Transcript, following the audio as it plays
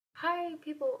Hi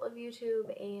people of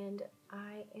YouTube, and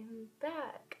I am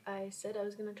back. I said I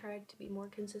was going to try to be more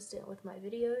consistent with my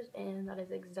videos, and that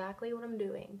is exactly what I'm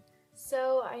doing.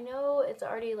 So I know it's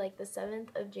already like the 7th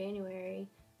of January,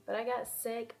 but I got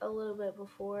sick a little bit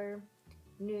before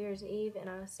New Year's Eve, and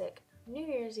I was sick New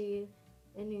Year's Eve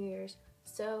and New Year's.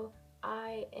 So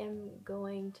I am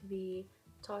going to be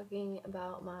talking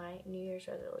about my New Year's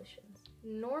resolutions.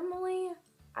 Normally,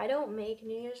 I don't make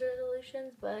New Year's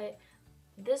resolutions, but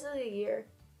this is the year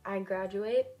I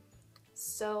graduate,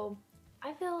 so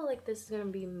I feel like this is gonna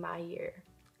be my year.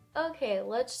 Okay,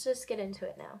 let's just get into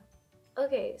it now.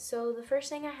 Okay, so the first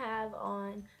thing I have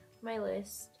on my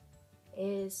list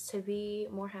is to be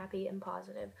more happy and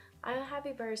positive. I'm a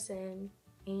happy person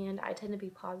and I tend to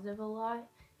be positive a lot,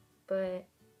 but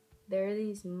there are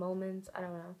these moments, I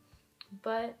don't know,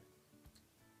 but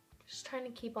just trying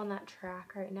to keep on that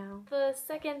track right now. The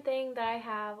second thing that I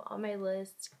have on my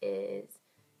list is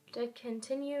to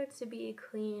continue to be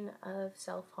clean of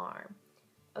self-harm.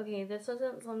 Okay, this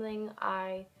isn't something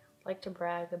I like to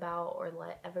brag about or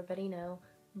let everybody know,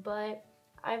 but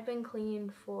I've been clean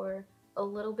for a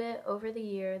little bit over the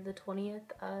year. The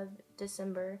 20th of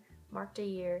December marked a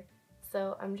year,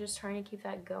 so I'm just trying to keep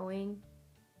that going,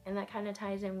 and that kind of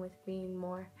ties in with being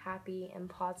more happy and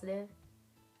positive.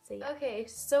 So yeah. Okay,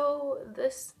 so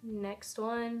this next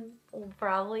one will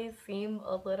probably seem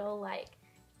a little like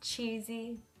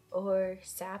cheesy or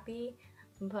sappy,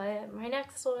 but my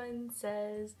next one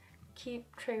says keep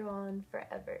Trayvon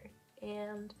forever.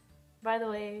 And by the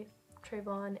way,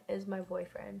 Trayvon is my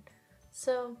boyfriend,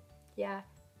 so yeah,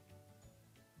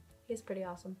 he's pretty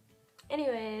awesome.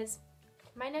 Anyways,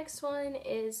 my next one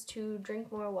is to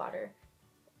drink more water.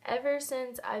 Ever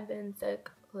since I've been sick,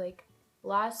 like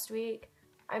last week,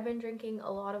 I've been drinking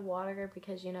a lot of water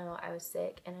because, you know, I was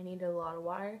sick and I needed a lot of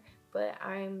water, but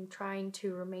I'm trying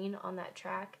to remain on that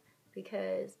track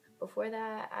because before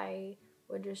that I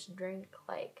would just drink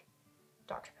like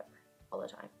Dr. Pepper all the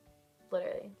time.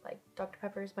 Literally, like Dr.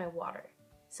 Pepper is my water.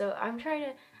 So I'm trying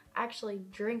to actually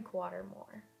drink water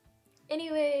more.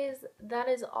 Anyways, that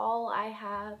is all I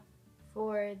have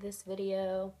for this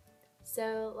video.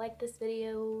 So like this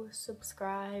video,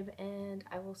 subscribe, and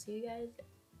I will see you guys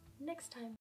next time.